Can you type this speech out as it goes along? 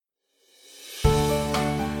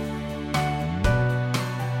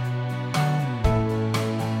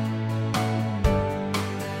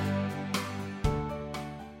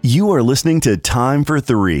You are listening to Time for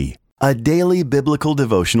Three, a daily biblical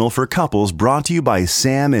devotional for couples brought to you by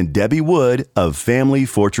Sam and Debbie Wood of Family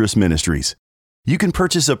Fortress Ministries. You can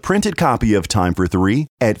purchase a printed copy of Time for Three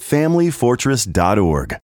at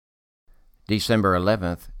familyfortress.org. December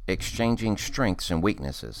 11th, Exchanging Strengths and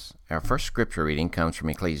Weaknesses. Our first scripture reading comes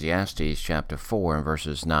from Ecclesiastes chapter 4 and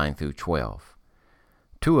verses 9 through 12.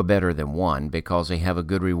 Two are better than one because they have a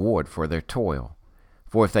good reward for their toil.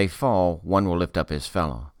 For if they fall, one will lift up his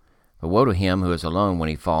fellow. But woe to him who is alone when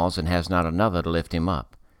he falls and has not another to lift him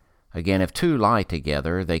up. Again, if two lie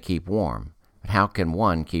together, they keep warm. But how can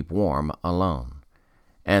one keep warm alone?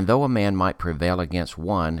 And though a man might prevail against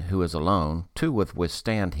one who is alone, two will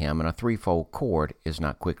withstand him, and a threefold cord is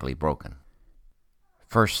not quickly broken.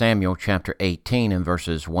 1 Samuel chapter 18 and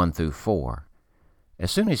verses 1 through 4.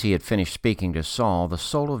 As soon as he had finished speaking to Saul, the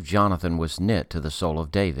soul of Jonathan was knit to the soul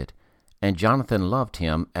of David, and Jonathan loved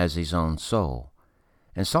him as his own soul.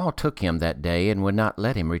 And Saul took him that day and would not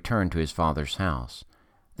let him return to his father's house.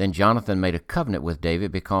 Then Jonathan made a covenant with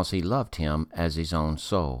David because he loved him as his own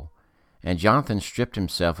soul. And Jonathan stripped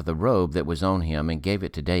himself of the robe that was on him and gave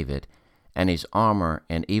it to David, and his armor,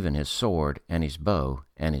 and even his sword, and his bow,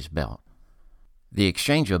 and his belt. The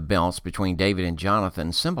exchange of belts between David and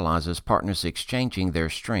Jonathan symbolizes partners exchanging their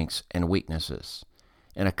strengths and weaknesses.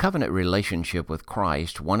 In a covenant relationship with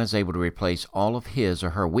Christ, one is able to replace all of his or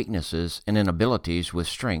her weaknesses and inabilities with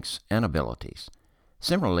strengths and abilities.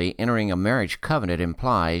 Similarly, entering a marriage covenant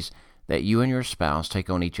implies that you and your spouse take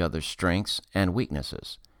on each other's strengths and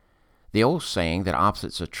weaknesses. The old saying that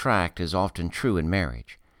opposites attract is often true in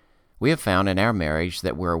marriage. We have found in our marriage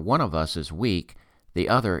that where one of us is weak, the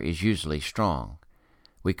other is usually strong.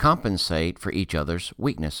 We compensate for each other's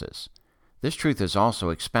weaknesses. This truth is also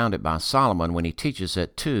expounded by Solomon when he teaches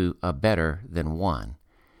that two are better than one.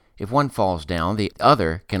 If one falls down, the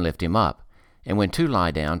other can lift him up, and when two lie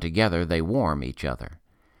down together, they warm each other.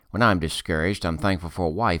 When I'm discouraged, I'm thankful for a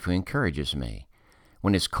wife who encourages me.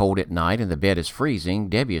 When it's cold at night and the bed is freezing,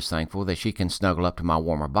 Debbie is thankful that she can snuggle up to my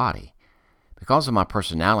warmer body. Because of my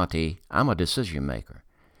personality, I'm a decision maker,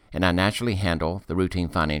 and I naturally handle the routine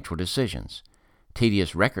financial decisions.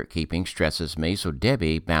 Tedious record-keeping stresses me, so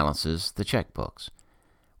Debbie balances the checkbooks.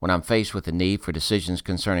 When I'm faced with the need for decisions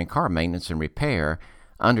concerning car maintenance and repair,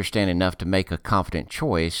 I understand enough to make a confident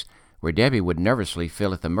choice where Debbie would nervously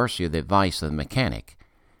feel at the mercy of the advice of the mechanic.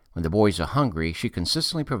 When the boys are hungry, she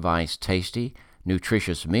consistently provides tasty,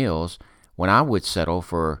 nutritious meals when I would settle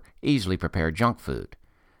for easily prepared junk food.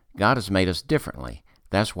 God has made us differently.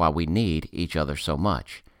 That's why we need each other so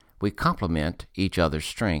much. We complement each other's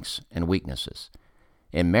strengths and weaknesses.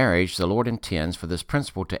 In marriage, the Lord intends for this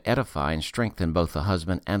principle to edify and strengthen both the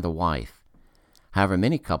husband and the wife. However,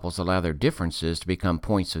 many couples allow their differences to become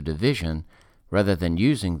points of division rather than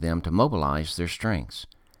using them to mobilize their strengths.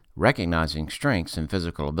 Recognizing strengths in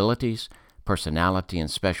physical abilities, personality,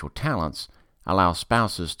 and special talents allow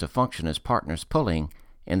spouses to function as partners pulling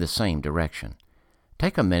in the same direction.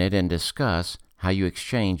 Take a minute and discuss how you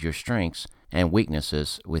exchange your strengths and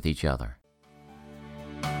weaknesses with each other.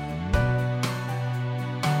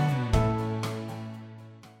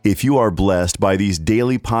 If you are blessed by these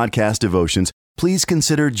daily podcast devotions, please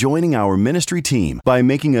consider joining our ministry team by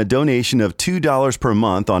making a donation of $2 per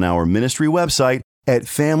month on our ministry website at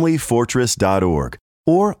familyfortress.org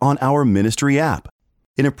or on our ministry app.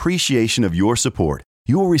 In appreciation of your support,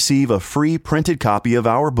 you will receive a free printed copy of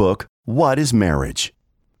our book, What is Marriage?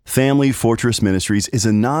 Family Fortress Ministries is a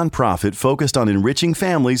nonprofit focused on enriching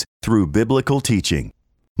families through biblical teaching.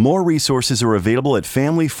 More resources are available at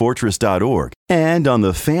familyfortress.org and on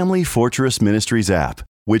the Family Fortress Ministries app,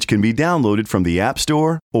 which can be downloaded from the App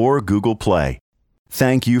Store or Google Play.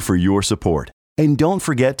 Thank you for your support, and don't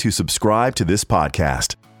forget to subscribe to this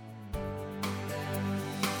podcast.